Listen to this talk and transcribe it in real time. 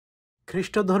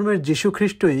খ্রিস্ট ধর্মের যীশু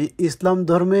খ্রিস্টই ইসলাম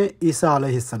ধর্মে ঈসা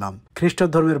আলাইহিসসালাম। খ্রিস্ট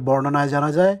ধর্মের বর্ণনায়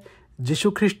জানা যায়, যীশু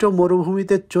খ্রিস্ট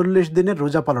মরুভূমিতে 40 দিনের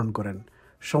রোজা পালন করেন।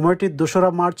 সময়টি 2রা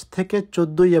মার্চ থেকে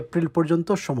 14ই এপ্রিল পর্যন্ত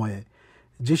সময়ে।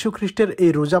 যীশু খ্রিস্টের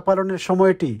এই রোজা পালনের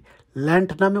সময়টি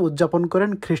ল্যান্ট নামে উদযাপন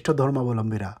করেন খ্রিস্ট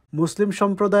ধর্মাবলম্বীরা। মুসলিম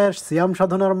সম্প্রদায়ের সিয়াম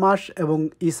সাধনার মাস এবং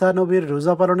ঈসা নবীর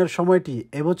রোজা পালনের সময়টি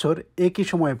এবছর একই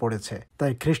সময়ে পড়েছে।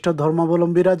 তাই খ্রিস্ট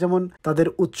ধর্মাবলম্বীরা যেমন তাদের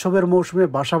উৎসবের মৌসুমে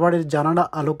বাসাবাড়ির জানালা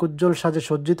আলোকোজ্জ্বল সাজে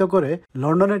সজ্জিত করে,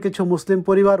 লন্ডনের কিছু মুসলিম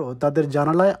পরিবারও তাদের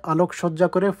জানালায় আলোকসজ্জা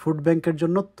করে ফুড ব্যাংকের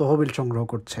জন্য তহবিল সংগ্রহ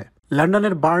করছে।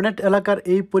 লন্ডনের বার্নেট এলাকার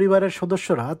এই পরিবারের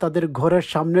সদস্যরা তাদের ঘরের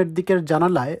সামনের দিকের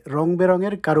জানালায় রং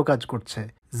বেরঙের কারুকাজ করছে।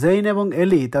 জেইন এবং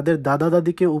এলি তাদের দাদা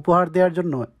দাদিকে উপহার দেওয়ার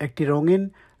জন্য একটি রঙিন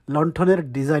লণ্ঠনের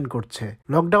ডিজাইন করছে।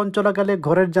 লকডাউন চলাকালে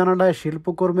ঘরের জানালায়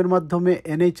শিল্পকর্মের মাধ্যমে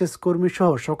এনএইচএস কর্মী সহ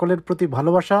সকলের প্রতি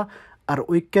ভালোবাসা আর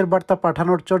ঐক্যের বার্তা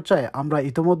পাঠানোর চর্চায় আমরা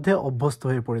ইতোমধ্যে অভ্যস্ত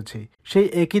হয়ে পড়েছি। সেই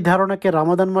একই ধারণাকে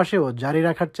রামাদান মাসেও জারি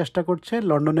রাখার চেষ্টা করছে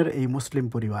লন্ডনের এই মুসলিম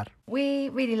পরিবার। We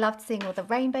really loved seeing all the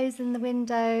rainbows in the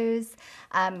windows.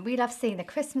 We loved seeing the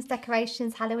Christmas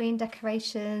decorations, Halloween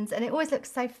decorations, and it always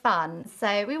looks so fun. So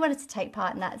we wanted to take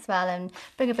part in that as well and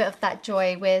bring a bit of that joy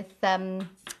with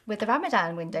the Ramadan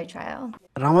window trail.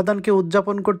 রামাদানকে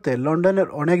উদযাপন করতে লন্ডনের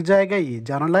অনেক জায়গায়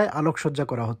জানালায় আলোকসজ্জা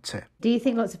করা হচ্ছে। Do you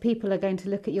think lots of people are going to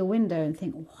look at your window and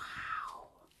think, wow?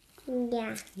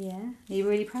 Yeah. Yeah? Are you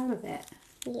really proud of it?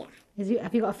 Yeah.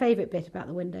 Have you got a favourite bit about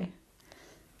the window?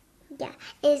 Yeah.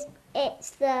 It's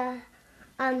the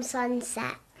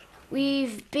sunset.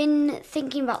 We've been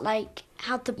thinking about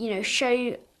how to, show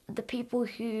the people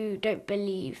who don't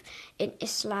believe in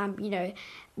Islam,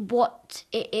 what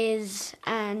it is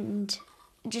and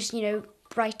just,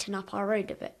 brighten up our road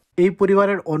a bit. এই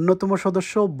পরিবারের অন্যতম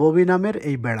সদস্য ববি নামের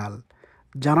এই বেড়াল।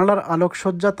 জানালার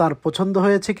আলোকসজ্জা তার পছন্দ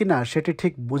হয়েছে কিনা সেটি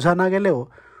ঠিক বোঝা না গেলেও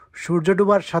সূর্য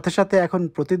ডুবার সাথে সাথে এখন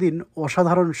প্রতিদিন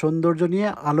অসাধারণ সৌন্দর্য নিয়ে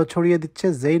আলো ছড়িয়ে দিচ্ছে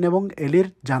জেইন এবং এলির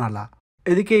জানালা।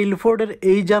 এদিকে ইলফোর্ডের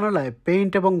এই জানালায়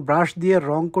পেইন্ট এবং ব্রাশ দিয়ে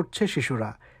রং করছে শিশুরা।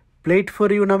 প্লেট ফর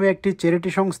ইউ নামে একটি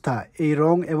চ্যারিটি সংস্থা এই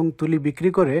রং এবং তুলি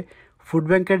বিক্রি করে ফুড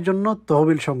ব্যাংকের জন্য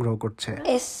তহবিল সংগ্রহ করছে।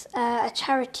 It's a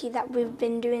charity that we've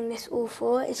been doing this all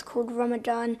for. It's called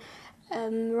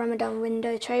Ramadan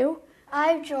Window Trail.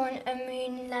 I've drawn a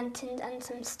moon, lanterns and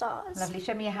some stars. Lovely.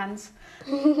 Show me your hands.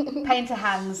 Paint a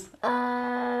hands.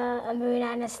 A moon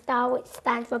and a star, which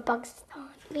stands for Pakistan.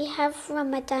 We have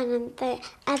Ramadan and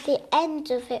at the end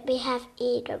of it we have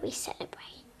Eid where we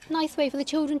celebrate. Nice way for the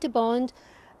children to bond.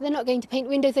 They're not going to paint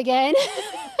windows again.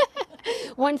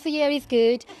 Once a year is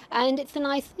good, and it's a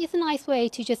nice way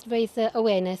to just raise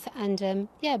awareness and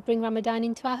bring Ramadan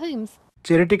into our homes.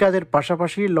 Charity কাজের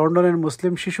পাশাপাশি লন্ডনের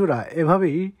মুসলিম শিশুরা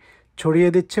এভাবেই ছড়িয়ে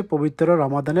দিচ্ছে পবিত্র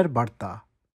রমাদানের বার্তা।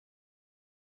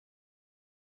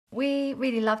 We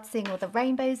really loved seeing all the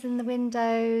rainbows in the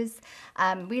windows.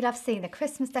 We loved seeing the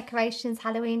Christmas decorations,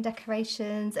 Halloween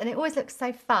decorations, and it always looks so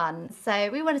fun. So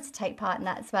we wanted to take part in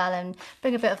that as well and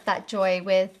bring a bit of that joy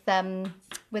with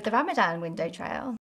the Ramadan window trail.